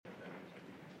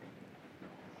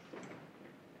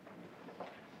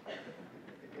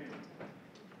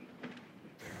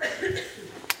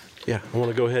I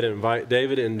want to go ahead and invite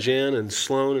David and Jen and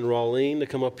Sloan and Rawleen to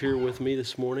come up here with me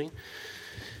this morning.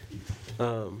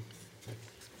 I'll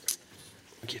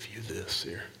give you this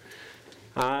here.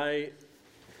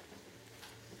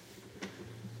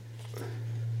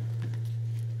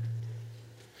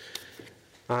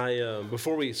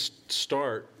 Before we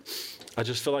start, I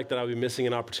just feel like that I would be missing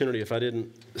an opportunity if I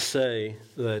didn't say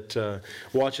that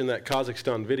watching that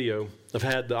Kazakhstan video, I've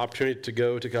had the opportunity to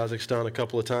go to Kazakhstan a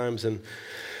couple of times, and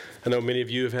I know many of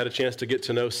you have had a chance to get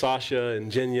to know Sasha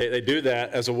and Jenya. They do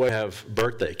that as a way to have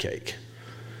birthday cake.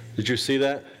 Did you see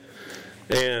that?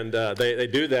 And they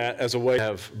do that as a way to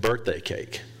have birthday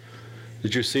cake.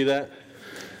 Did you see that?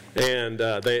 And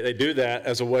they do that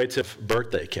as a way to have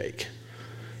birthday cake.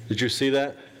 Did you see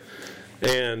that?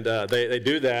 And they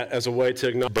do that as a way to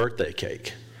acknowledge birthday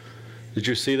cake. Did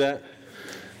you see that?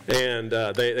 And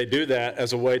they do that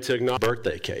as a way to acknowledge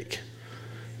birthday cake.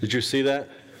 Did you see that?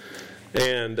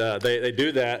 And they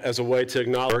do that as a way to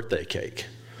acknowledge birthday cake.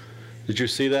 Did you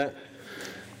see that?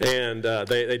 And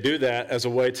they do that as a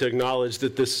way to acknowledge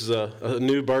that this is a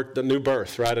new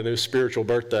birth, right? A new spiritual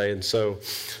birthday. And so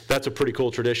that's a pretty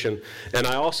cool tradition. And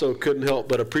I also couldn't help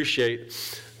but appreciate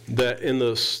that in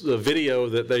the video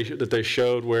that they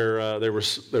showed where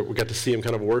we got to see them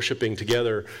kind of worshiping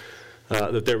together,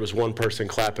 that there was one person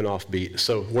clapping off beat.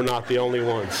 So we're not the only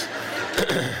ones.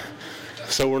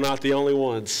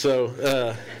 So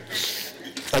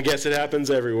I guess it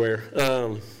happens everywhere.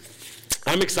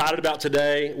 I'm excited about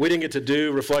today. We didn't get to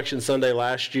do Reflection Sunday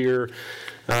last year,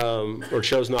 or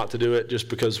chose not to do it just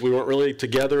because we weren't really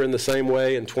together in the same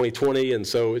way in 2020, and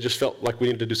so it just felt like we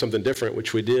needed to do something different,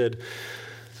 which we did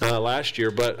last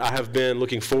year. But I have been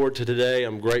looking forward to today.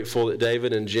 I'm grateful that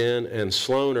David and Jen and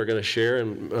Sloan are going to share,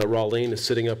 and Rawleen is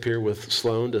sitting up here with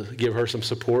Sloan to give her some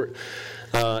support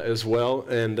as well.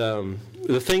 And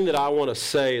the thing that I want to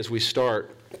say as we start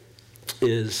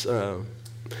is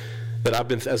that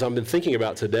as I've been thinking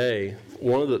about today,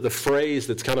 one of the phrase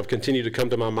that's kind of continued to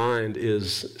come to my mind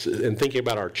is, in thinking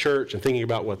about our church and thinking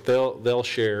about what they'll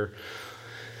share,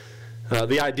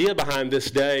 the idea behind this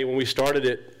day when we started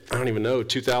it, I don't even know,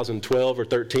 2012 or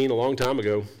 13, a long time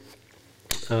ago,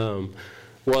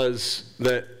 was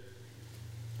that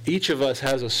each of us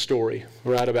has a story,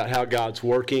 right, about how God's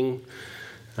working.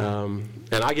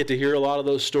 And I get to hear a lot of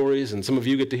those stories, and some of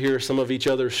you get to hear some of each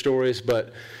other's stories,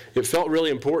 but it felt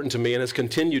really important to me, and has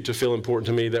continued to feel important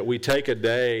to me, that we take a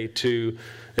day to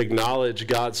acknowledge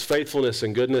God's faithfulness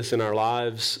and goodness in our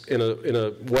lives in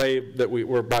a way that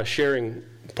we're by sharing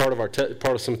part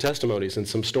of some testimonies and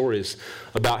some stories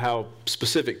about how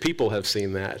specific people have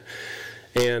seen that.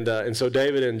 And so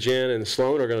David and Jen and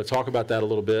Sloan are going to talk about that a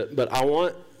little bit, but I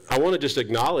want to just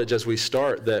acknowledge as we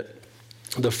start that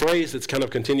the phrase that's kind of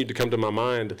continued to come to my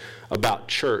mind about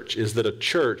church is that a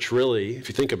church really, if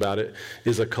you think about it,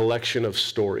 is a collection of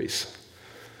stories.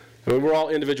 I mean, we're all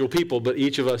individual people, but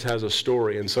each of us has a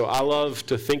story. And so I love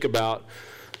to think about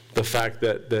the fact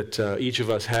that each of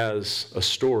us has a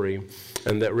story,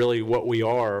 and that really what we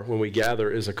are when we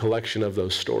gather is a collection of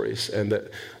those stories. And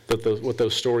that what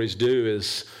those stories do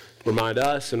is remind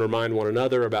us and remind one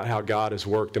another about how God has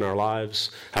worked in our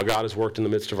lives, how God has worked in the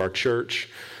midst of our church.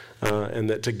 And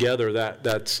that together,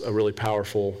 that's a really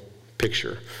powerful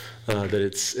picture. That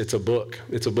it's a book.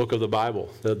 It's a book of the Bible.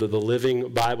 The living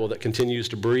Bible that continues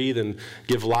to breathe and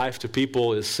give life to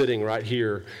people is sitting right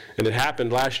here. And it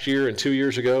happened last year and 2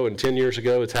 years ago and 10 years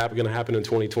ago. It's going to happen in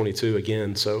 2022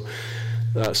 again. So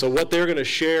what they're going to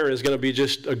share is going to be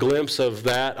just a glimpse of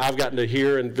that. I've gotten to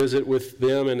hear and visit with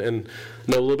them and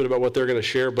know a little bit about what they're going to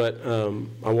share, but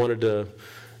I wanted to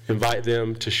invite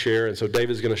them to share. And so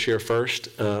David's going to share first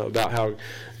about how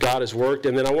God has worked.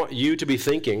 And then I want you to be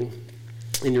thinking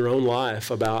in your own life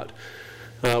about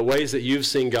ways that you've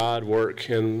seen God work,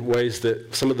 and ways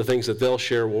that some of the things that they'll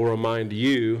share will remind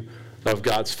you of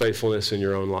God's faithfulness in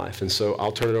your own life. And so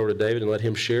I'll turn it over to David and let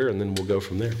him share, and then we'll go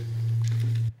from there.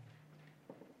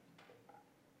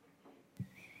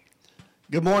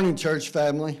 Good morning, church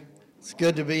family. It's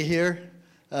good to be here.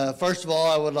 First of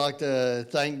all, I would like to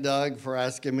thank Doug for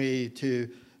asking me to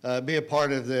be a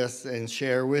part of this and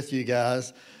share with you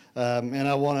guys. And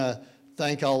I want to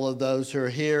thank all of those who are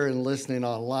here and listening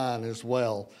online as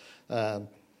well,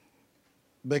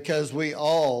 because we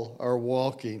all are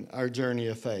walking our journey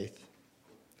of faith.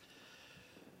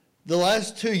 The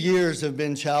last 2 years have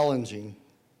been challenging.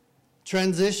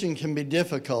 Transition can be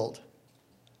difficult,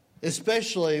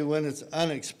 especially when it's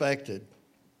unexpected.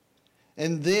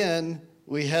 And then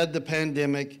we had the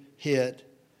pandemic hit,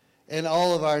 and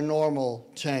all of our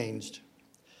normal changed.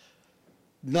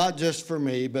 Not just for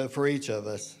me, but for each of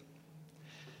us.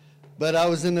 But I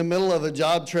was in the middle of a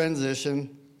job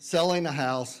transition, selling a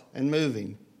house, and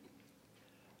moving.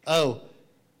 Oh,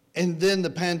 and then the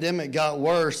pandemic got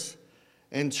worse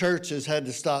and churches had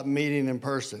to stop meeting in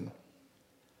person.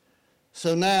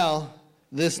 So now,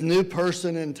 this new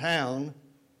person in town,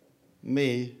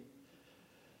 me,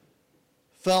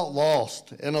 felt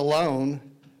lost and alone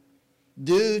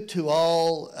due to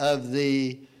all of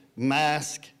the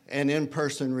mask and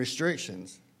in-person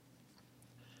restrictions.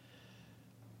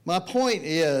 My point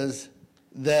is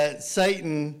that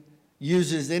Satan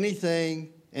uses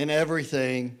anything and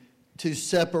everything to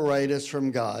separate us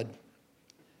from God.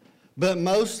 But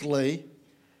mostly,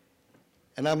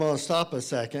 and I'm going to stop a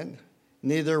second,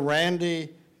 neither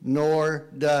Randy nor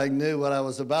Doug knew what I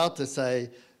was about to say,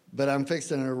 but I'm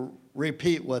fixing to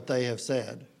repeat what they have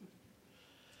said.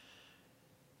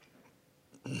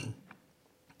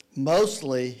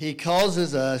 Mostly, he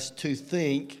causes us to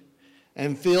think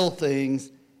and feel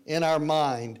things in our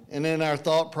mind and in our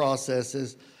thought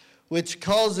processes, which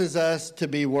causes us to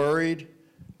be worried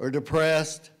or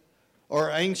depressed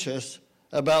or anxious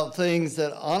about things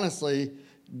that honestly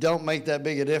don't make that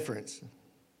big a difference.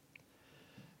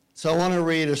 So I want to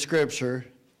read a scripture,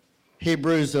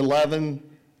 Hebrews 11,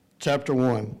 chapter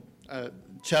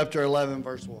 11,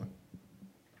 verse 1.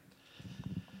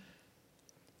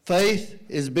 Faith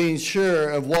is being sure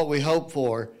of what we hope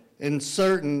for and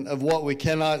certain of what we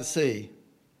cannot see.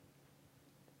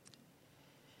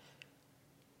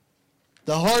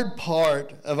 The hard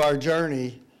part of our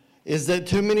journey is that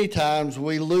too many times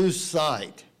we lose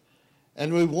sight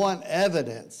and we want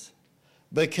evidence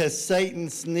because Satan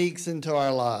sneaks into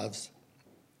our lives.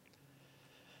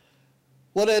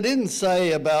 What I didn't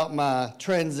say about my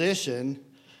transition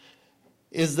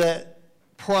is that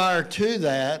prior to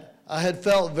that, I had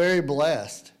felt very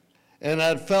blessed, and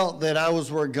I'd felt that I was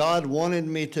where God wanted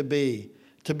me to be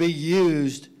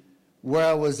used where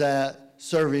I was at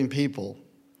serving people.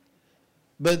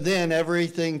 But then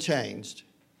everything changed,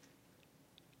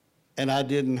 and I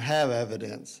didn't have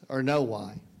evidence or know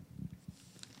why.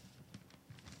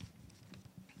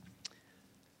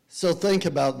 So think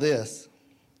about this,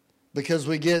 because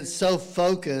we get so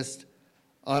focused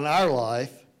on our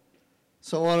life,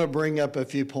 so I want to bring up a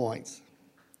few points.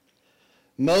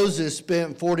 Moses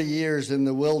spent 40 years in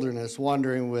the wilderness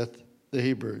wandering with the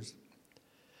Hebrews.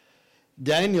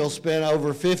 Daniel spent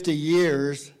over 50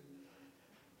 years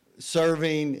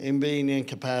serving and being in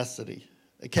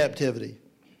captivity.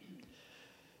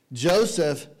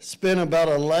 Joseph spent about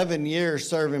 11 years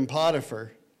serving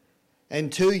Potiphar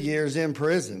and 2 years in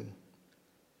prison.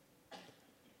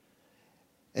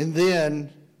 And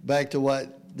then, back to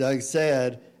what Doug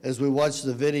said, as we watched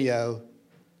the video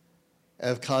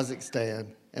of Kazakhstan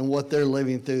and what they're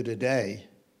living through today,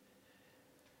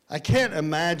 I can't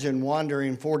imagine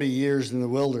wandering 40 years in the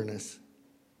wilderness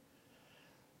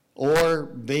or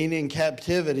being in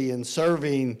captivity and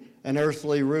serving an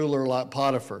earthly ruler like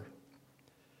Potiphar,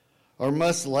 or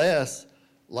much less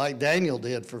like Daniel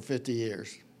did for 50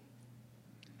 years.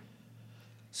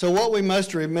 So what we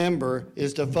must remember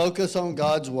is to focus on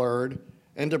God's word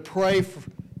and to pray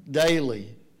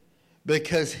daily,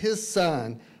 because his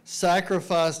son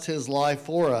sacrificed his life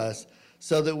for us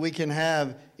so that we can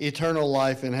have eternal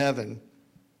life in heaven.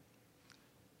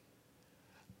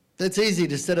 That's easy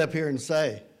to sit up here and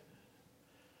say.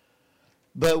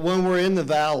 But when we're in the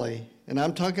valley, and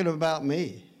I'm talking about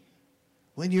me,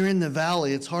 when you're in the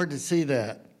valley, it's hard to see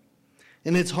that.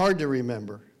 And it's hard to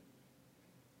remember.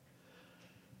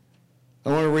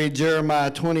 I want to read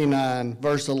Jeremiah 29,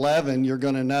 verse 11, you're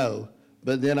going to know.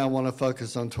 But then I want to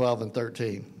focus on 12 and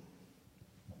 13.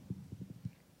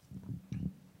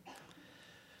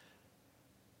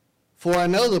 For I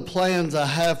know the plans I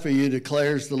have for you,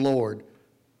 declares the Lord.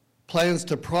 Plans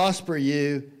to prosper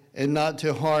you and not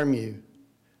to harm you.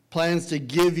 Plans to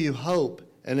give you hope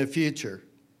and a future.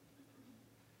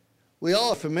 We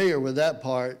all are familiar with that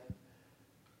part,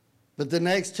 but the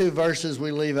next two verses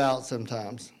we leave out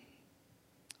sometimes.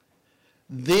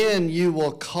 Then you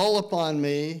will call upon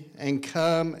me and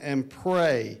come and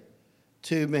pray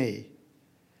to me,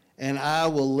 and I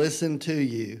will listen to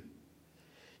you.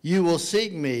 You will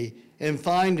seek me and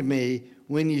find me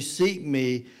when you seek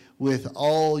me with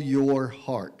all your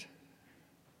heart.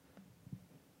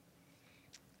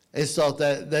 I just thought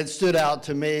that stood out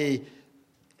to me.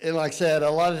 And like I said,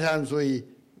 a lot of times we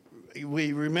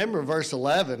remember verse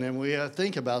 11 and we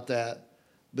think about that.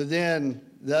 But then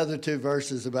the other two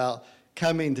verses about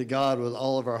coming to God with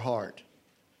all of our heart.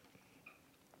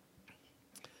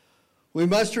 We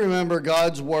must remember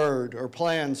God's word or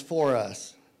plans for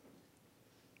us.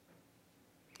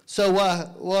 So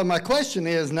my question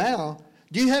is now,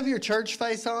 do you have your church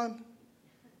face on?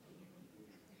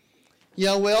 You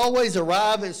know, we always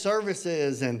arrive at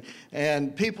services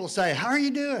and people say, how are you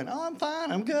doing? Oh, I'm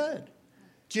fine, I'm good.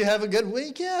 Did you have a good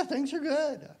week? Yeah, things are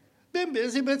good. Been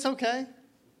busy, but it's okay.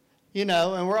 You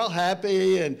know, and we're all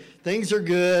happy and things are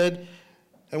good,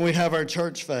 and we have our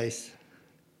church face.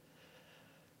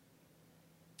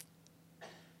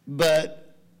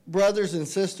 But brothers and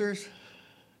sisters,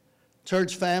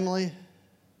 church family,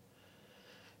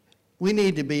 we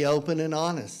need to be open and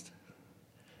honest.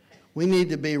 We need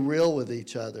to be real with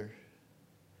each other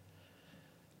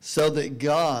so that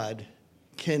God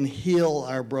can heal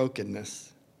our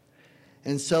brokenness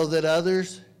and so that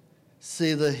others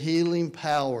see the healing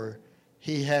power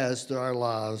he has through our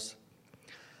lives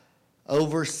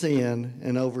over sin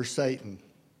and over Satan.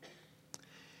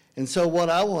 And so what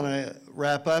I want to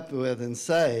wrap up with and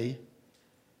say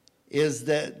is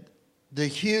that the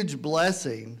huge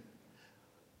blessing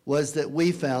was that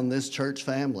we found this church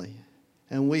family.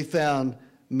 And we found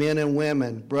men and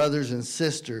women, brothers and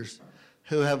sisters,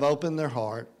 who have opened their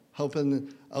heart,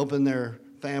 opened their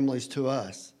families to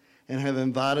us, and have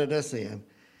invited us in.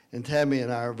 And Tammy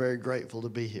and I are very grateful to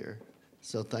be here.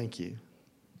 So thank you.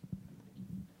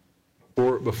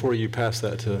 Before you pass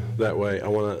that to that way, I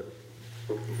want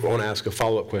to ask a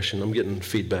follow-up question. I'm getting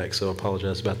feedback, so I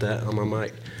apologize about that on my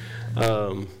mic.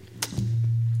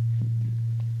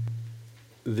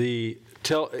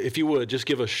 If you would, just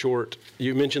give a short,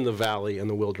 you mentioned the valley and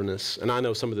the wilderness, and I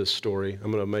know some of this story.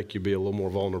 I'm going to make you be a little more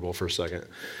vulnerable for a second.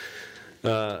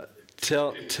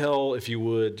 Tell, if you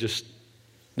would, just,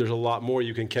 there's a lot more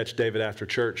you can catch David after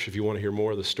church if you want to hear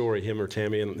more of the story, him or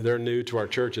Tammy, and they're new to our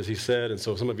church, as he said, and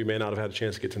so some of you may not have had a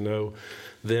chance to get to know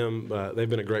them. They've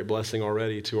been a great blessing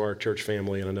already to our church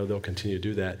family, and I know they'll continue to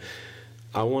do that.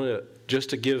 I want to, just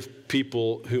to give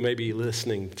people who may be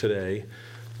listening today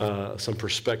some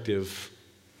perspective,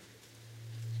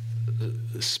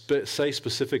 say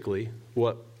specifically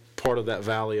what part of that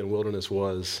valley and wilderness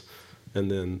was, and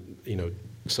then, you know,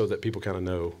 so that people kind of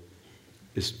know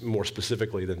is more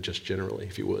specifically than just generally,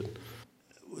 if you would.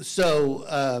 So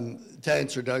to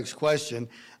answer Doug's question,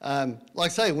 like I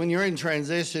say, when you're in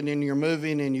transition and you're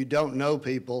moving and you don't know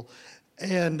people,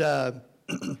 and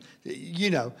you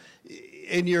know,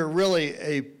 and you're really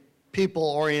a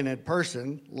people-oriented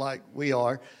person like we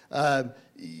are,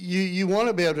 you want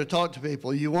to be able to talk to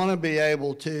people. You want to be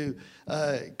able to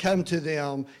come to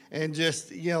them and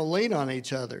just, you know, lean on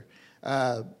each other.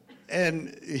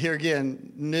 And here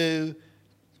again, new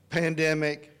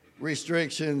pandemic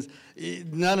restrictions,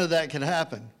 none of that can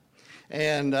happen.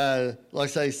 And like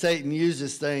I say, Satan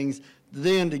uses things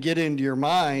then to get into your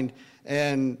mind,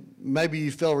 and maybe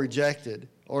you feel rejected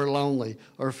or lonely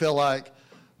or feel like,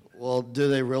 well, do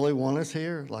they really want us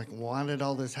here? Like, why did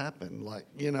all this happen? Like,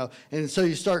 you know, and so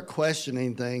you start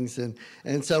questioning things. And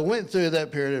so I went through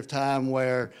that period of time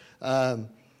where,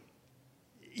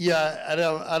 yeah, I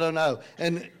don't know.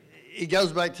 And it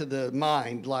goes back to the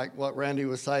mind, like what Randy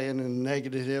was saying, and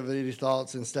negativity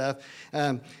thoughts and stuff.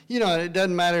 You know, it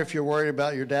doesn't matter if you're worried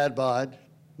about your dad bod,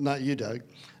 not you, Doug,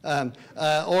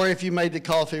 or if you made the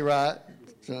coffee right.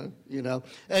 So, you know,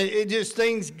 it just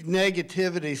things,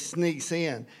 negativity sneaks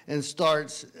in and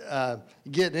starts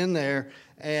getting in there,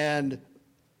 and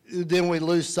then we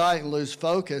lose sight and lose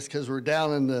focus because we're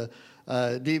down in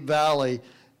the deep valley,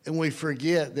 and we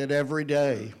forget that every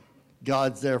day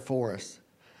God's there for us,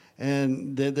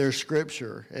 and that there's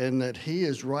scripture, and that he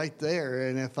is right there.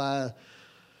 And if I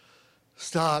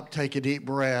stop, take a deep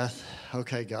breath,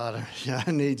 okay, God,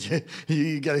 I need you.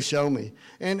 You got to show me.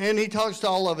 And he talks to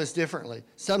all of us differently.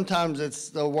 Sometimes it's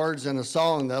the words in a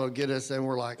song that'll get us, and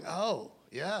we're like, oh,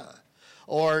 yeah.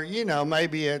 Or, you know,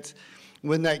 maybe it's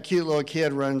when that cute little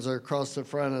kid runs across the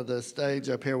front of the stage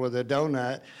up here with a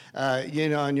donut, you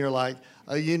know, and you're like,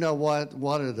 oh, you know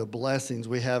what are the blessings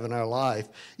we have in our life?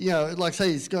 You know, like I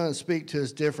say, he's going to speak to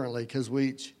us differently because we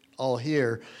each all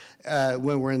hear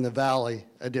when we're in the valley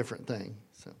a different thing.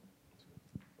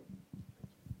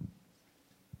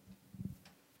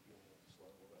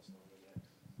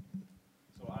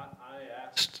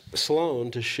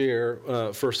 Sloan to share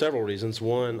for several reasons.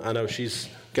 One, I know she's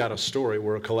got a story.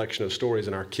 We're a collection of stories,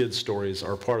 and our kids' stories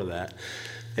are part of that.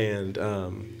 And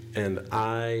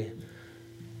I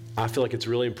feel like it's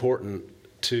really important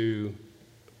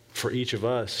for each of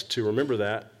us to remember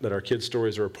that our kids'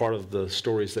 stories are a part of the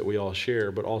stories that we all share,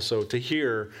 but also to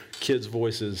hear kids'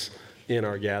 voices in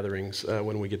our gatherings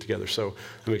when we get together. So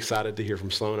I'm excited to hear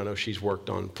from Sloan. I know she's worked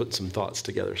on putting some thoughts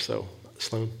together. So,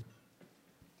 Sloan.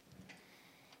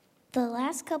 The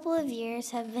last couple of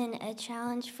years have been a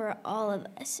challenge for all of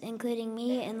us, including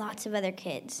me and lots of other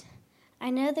kids. I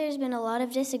know there's been a lot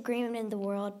of disagreement in the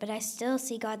world, but I still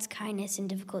see God's kindness in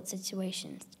difficult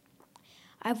situations.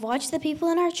 I've watched the people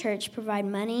in our church provide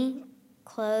money,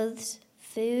 clothes,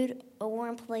 food, a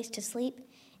warm place to sleep,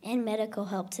 and medical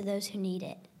help to those who need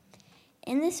it.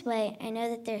 In this way, I know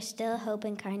that there's still hope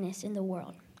and kindness in the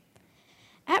world.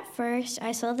 At first,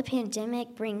 I saw the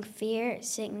pandemic bring fear,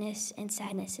 sickness, and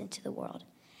sadness into the world.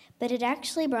 But it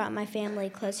actually brought my family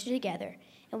closer together,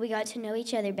 and we got to know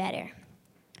each other better.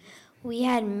 We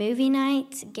had movie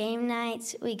nights, game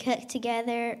nights, we cooked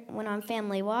together, went on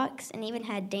family walks, and even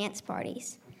had dance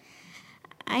parties.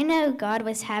 I know God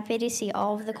was happy to see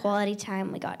all of the quality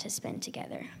time we got to spend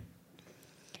together.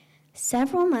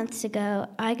 Several months ago,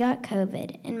 I got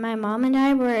COVID, and my mom and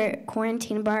I were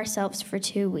quarantined by ourselves for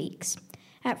 2 weeks.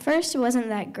 At first, it wasn't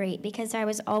that great because I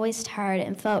was always tired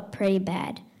and felt pretty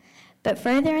bad. But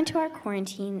further into our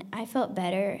quarantine, I felt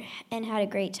better and had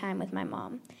a great time with my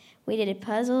mom. We did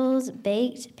puzzles,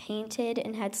 baked, painted,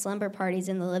 and had slumber parties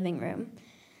in the living room.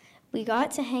 We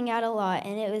got to hang out a lot,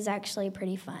 and it was actually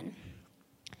pretty fun.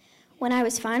 When I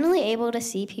was finally able to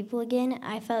see people again,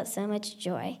 I felt so much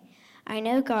joy. I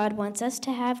know God wants us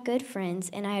to have good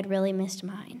friends, and I had really missed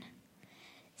mine.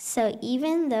 So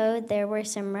even though there were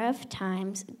some rough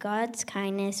times, God's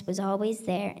kindness was always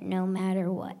there, no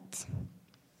matter what.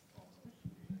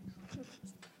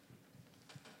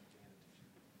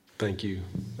 Thank you.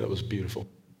 That was beautiful.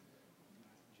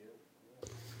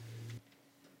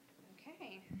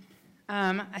 Okay.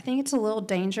 I think it's a little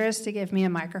dangerous to give me a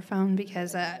microphone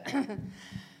because I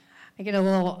get a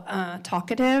little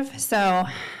talkative, so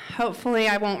hopefully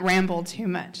I won't ramble too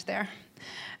much there.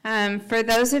 For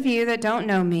those of you that don't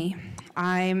know me,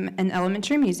 I'm an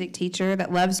elementary music teacher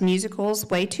that loves musicals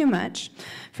way too much,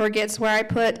 forgets where I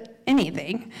put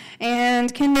anything,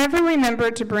 and can never remember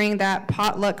to bring that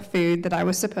potluck food that I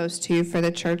was supposed to for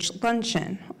the church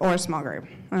luncheon or small group.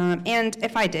 And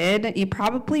if I did, you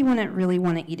probably wouldn't really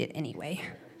want to eat it anyway.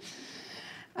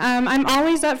 I'm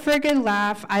always up for a good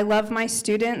laugh. I love my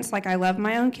students like I love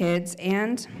my own kids,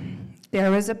 and there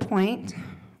was a point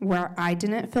where I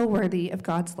didn't feel worthy of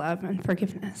God's love and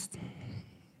forgiveness.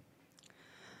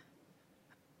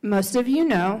 Most of you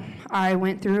know I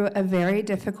went through a very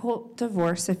difficult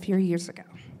divorce a few years ago.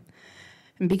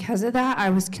 And because of that,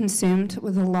 I was consumed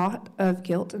with a lot of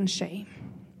guilt and shame.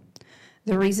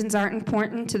 The reasons aren't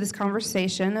important to this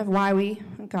conversation of why we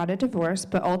got a divorce,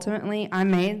 but ultimately I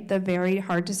made the very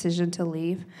hard decision to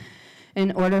leave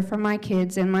in order for my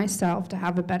kids and myself to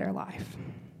have a better life.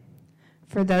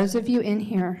 For those of you in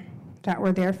here that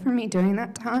were there for me during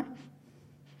that time,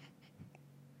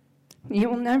 you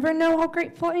will never know how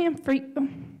grateful I am for you.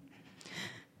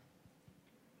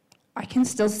 I can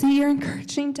still see your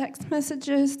encouraging text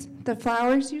messages, the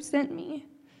flowers you sent me,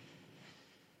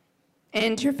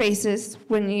 and your faces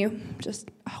when you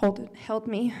just held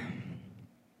me.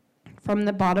 From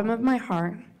the bottom of my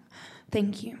heart,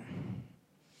 thank you.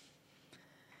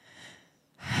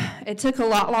 It took a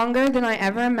lot longer than I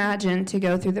ever imagined to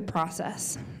go through the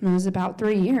process. It was about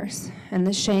 3 years, and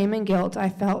the shame and guilt I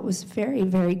felt was very,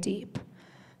 very deep.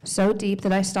 So deep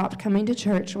that I stopped coming to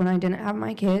church when I didn't have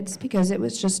my kids because it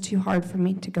was just too hard for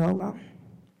me to go alone.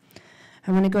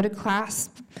 I want to go to class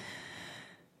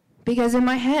because in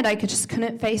my head I just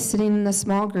couldn't face sitting in the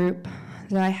small group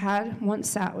that I had once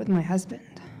sat with my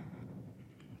husband.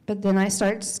 But then I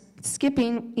started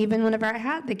skipping even whenever I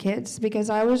had the kids because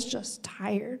I was just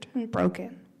tired and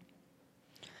broken.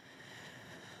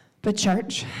 But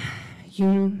church,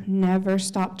 you never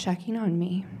stopped checking on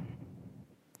me.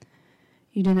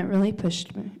 You didn't really push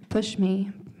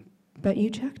me, but you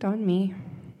checked on me.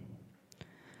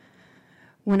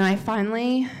 When I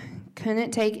finally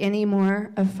couldn't take any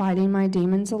more of fighting my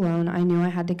demons alone, I knew I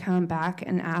had to come back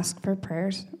and ask for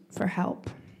prayers for help.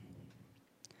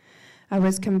 I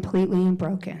was completely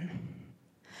broken.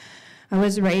 I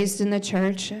was raised in the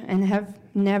church and have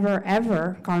never,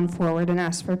 ever gone forward and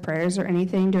asked for prayers or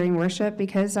anything during worship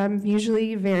because I'm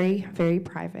usually very, very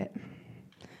private.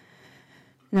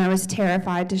 And I was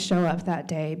terrified to show up that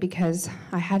day because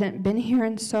I hadn't been here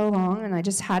in so long, and I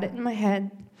just had it in my head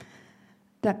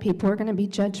that people were going to be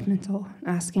judgmental,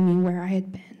 asking me where I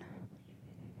had been,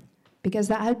 because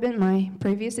that had been my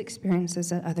previous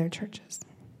experiences at other churches.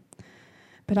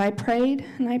 But I prayed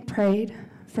and I prayed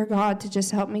for God to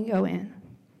just help me go in.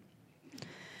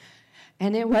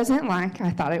 And it wasn't like I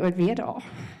thought it would be at all.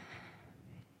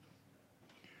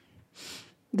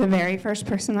 The very first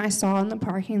person I saw in the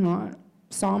parking lot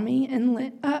saw me and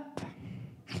lit up.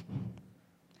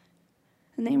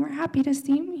 And they were happy to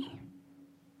see me.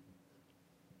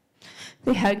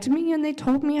 They hugged me and they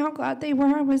told me how glad they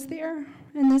were I was there.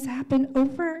 And this happened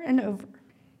over and over.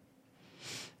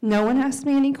 No one asked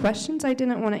me any questions I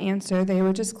didn't want to answer. They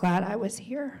were just glad I was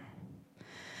here.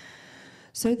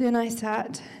 So then I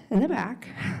sat in the back,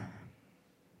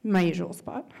 my usual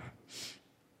spot,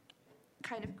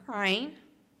 kind of crying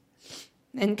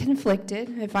and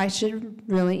conflicted if I should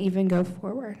really even go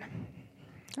forward.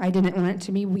 I didn't want it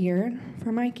to be weird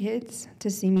for my kids to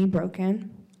see me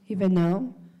broken, even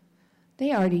though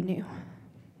they already knew.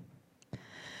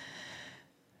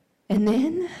 And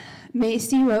then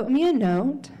Macy wrote me a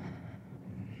note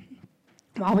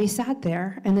while we sat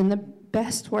there, and in the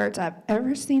best words I've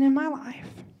ever seen in my life,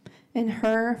 in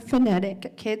her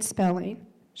phonetic kid spelling,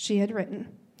 she had written,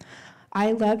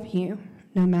 "I love you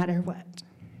no matter what."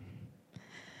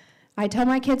 I tell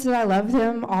my kids that I love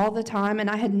them all the time, and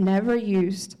I had never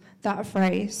used that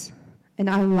phrase. And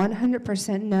I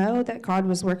 100% know that God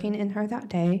was working in her that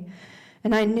day,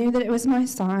 and I knew that it was my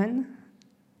son.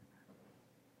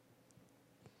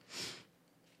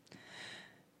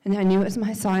 And I knew it was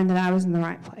my sign that I was in the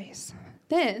right place.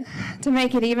 Then, to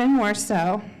make it even more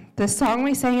so, the song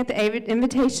we sang at the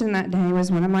invitation that day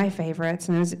was one of my favorites,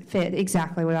 and it fit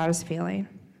exactly what I was feeling.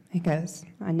 It goes,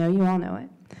 I know you all know it.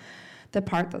 The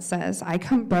part that says, "I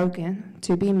come broken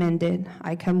to be mended.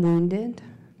 I come wounded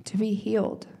to be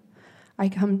healed. I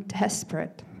come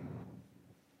desperate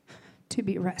to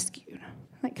be rescued.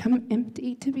 I come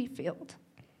empty to be filled.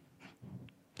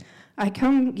 I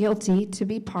come guilty to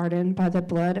be pardoned by the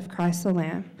blood of Christ the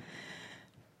Lamb.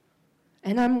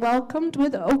 And I'm welcomed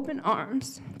with open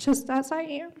arms, just as I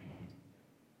am.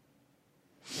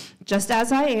 Just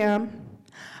as I am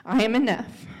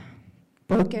enough.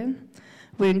 Broken,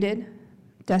 wounded,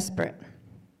 desperate,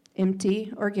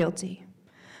 empty, or guilty.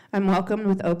 I'm welcomed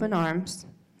with open arms,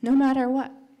 no matter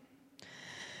what."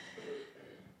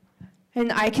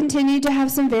 And I continued to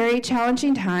have some very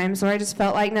challenging times where I just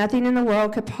felt like nothing in the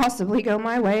world could possibly go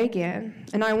my way again.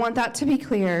 And I want that to be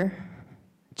clear.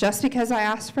 Just because I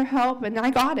asked for help and I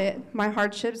got it, my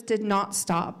hardships did not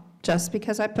stop just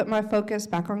because I put my focus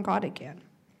back on God again.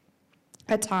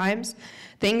 At times,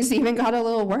 things even got a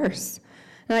little worse.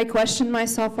 And I questioned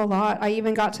myself a lot. I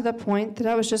even got to the point that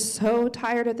I was just so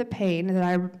tired of the pain that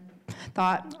I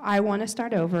thought, I want to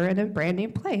start over in a brand new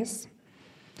place.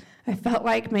 I felt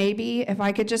like maybe if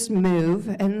I could just move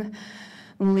and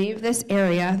leave this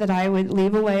area, that I would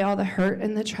leave away all the hurt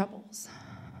and the troubles.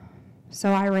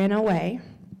 So I ran away,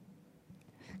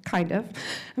 kind of,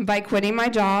 by quitting my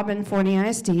job in Forney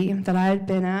ISD that I had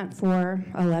been at for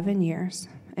 11 years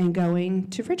and going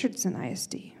to Richardson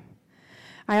ISD.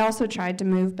 I also tried to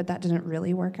move, but that didn't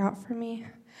really work out for me.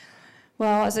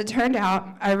 Well, as it turned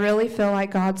out, I really feel like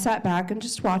God sat back and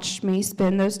just watched me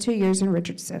spend those 2 years in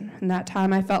Richardson. And that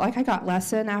time I felt like I got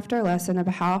lesson after lesson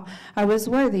about how I was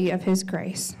worthy of His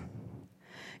grace.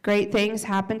 Great things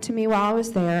happened to me while I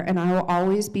was there, and I will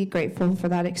always be grateful for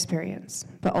that experience.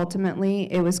 But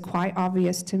ultimately, it was quite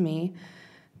obvious to me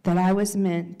that I was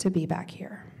meant to be back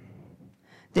here.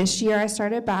 This year, I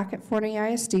started back at Forney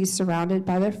ISD, surrounded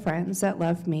by the friends that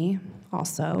love me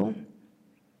also,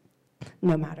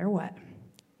 no matter what.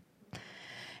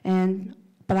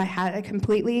 But I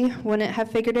completely wouldn't have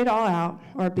figured it all out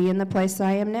or be in the place that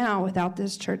I am now without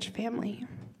this church family.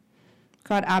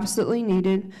 God absolutely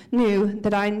knew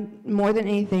that more than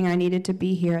anything, I needed to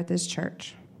be here at this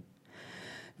church.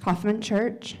 Kaufman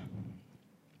Church,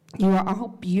 you are all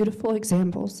beautiful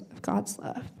examples of God's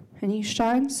love, and you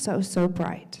shine so, so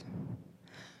bright.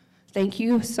 Thank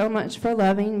you so much for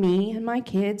loving me and my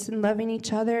kids and loving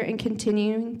each other and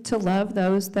continuing to love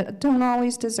those that don't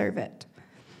always deserve it.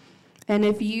 And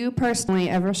if you personally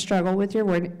ever struggle with your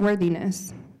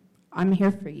worthiness, I'm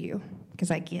here for you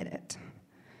because I get it.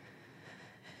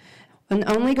 And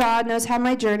only God knows how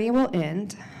my journey will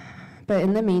end, but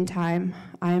in the meantime,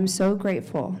 I am so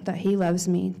grateful that He loves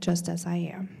me just as I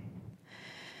am.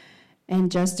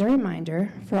 And just a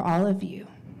reminder for all of you,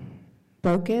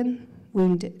 broken,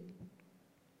 wounded,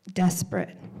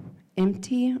 desperate,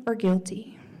 empty, or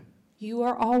guilty, you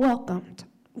are all welcomed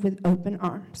with open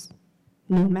arms,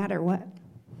 no matter what.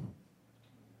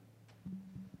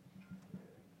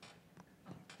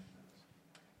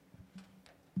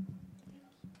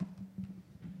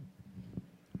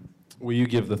 Will you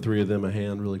give the three of them a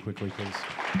hand really quickly, please?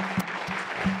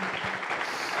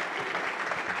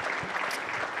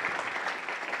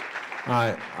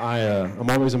 I'm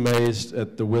always amazed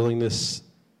at the willingness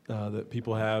that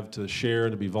people have to share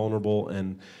and to be vulnerable.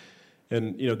 And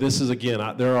you know, this is, again,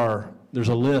 there's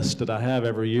a list that I have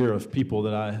every year of people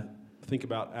that I think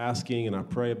about asking and I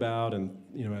pray about, and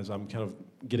you know, as I'm kind of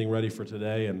getting ready for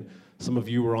today, and some of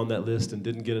you were on that list and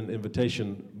didn't get an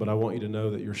invitation, but I want you to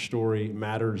know that your story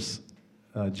matters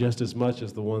just as much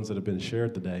as the ones that have been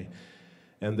shared today.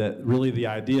 And that really the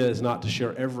idea is not to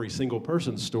share every single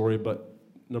person's story, but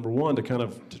number one,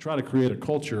 to try to create a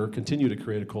culture, continue to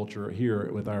create a culture here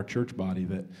with our church body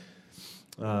that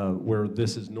where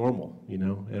this is normal,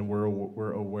 and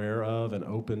we're aware of and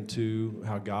open to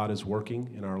how God is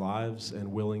working in our lives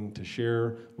and willing to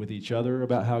share with each other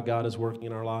about how God is working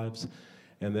in our lives.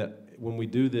 And that when we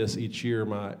do this each year,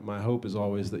 my hope is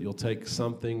always that you'll take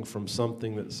something from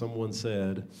something that someone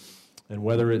said, and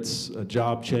whether it's a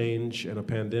job change and a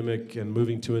pandemic and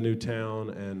moving to a new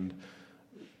town and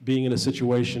being in a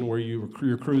situation where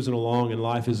you're cruising along and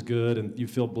life is good and you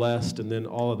feel blessed, and then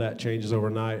all of that changes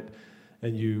overnight,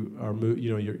 and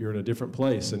you're in a different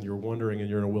place and you're wondering and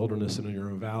you're in a wilderness and you're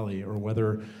in a valley, or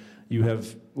whether you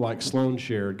have, like Sloan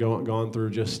shared, gone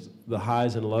through just the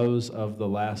highs and lows of the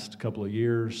last couple of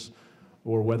years,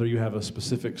 or whether you have a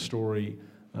specific story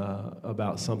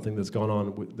about something that's gone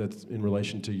on that's in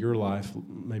relation to your life,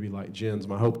 maybe like Jen's.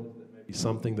 My hope is that maybe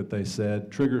something that they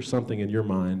said triggers something in your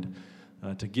mind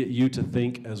to get you to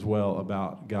think as well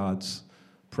about God's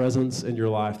presence in your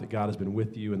life, that God has been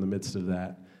with you in the midst of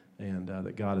that, and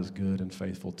that God is good and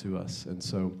faithful to us. And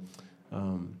so I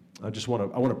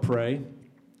want to pray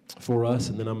for us,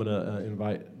 and then I'm going to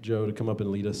invite Joe to come up and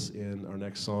lead us in our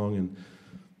next song. And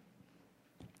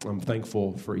I'm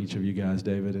thankful for each of you guys,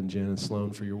 David and Jen and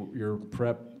Sloan, for your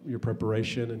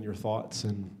preparation and your thoughts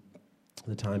and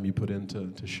the time you put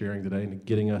into sharing today and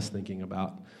getting us thinking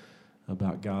about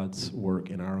God's work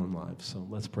in our own lives. So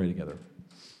let's pray together.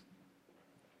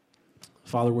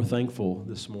 Father, we're thankful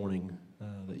this morning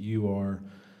that you're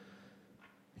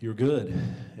good,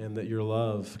 and that your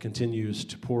love continues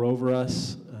to pour over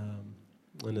us.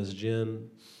 And as Jen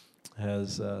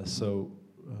has so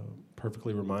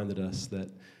perfectly reminded us, that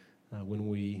when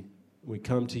we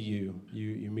come to you,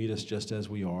 you meet us just as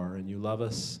we are, and you love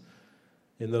us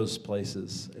in those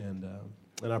places.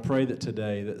 And I pray that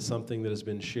today that something that has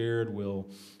been shared will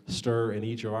stir in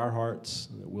each of our hearts,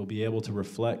 that we'll be able to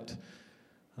reflect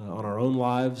on our own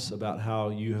lives about how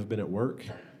you have been at work,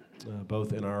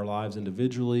 both in our lives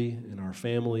individually, in our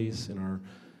families, in our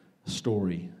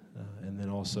story, and then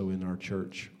also in our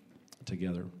church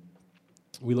together.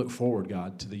 We look forward,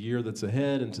 God, to the year that's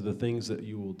ahead and to the things that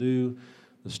you will do,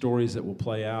 the stories that will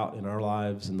play out in our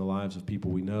lives and the lives of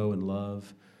people we know and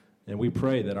love. And we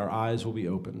pray that our eyes will be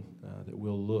open, that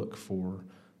we'll look for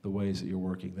the ways that you're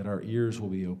working, that our ears will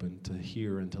be open to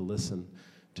hear and to listen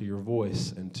to your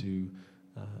voice and to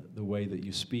the way that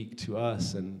you speak to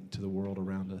us and to the world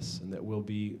around us, and that we'll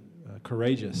be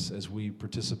courageous as we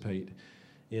participate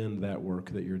in that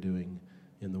work that you're doing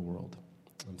in the world.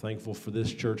 I'm thankful for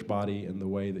this church body and the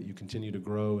way that you continue to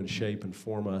grow and shape and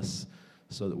form us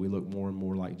so that we look more and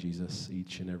more like Jesus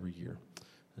each and every year.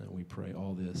 We pray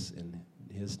all this in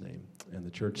his name. And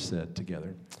the church said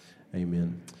together,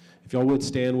 amen. If y'all would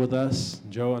stand with us,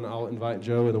 Joe, and I'll invite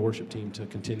Joe and the worship team to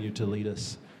continue to lead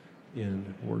us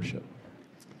in worship.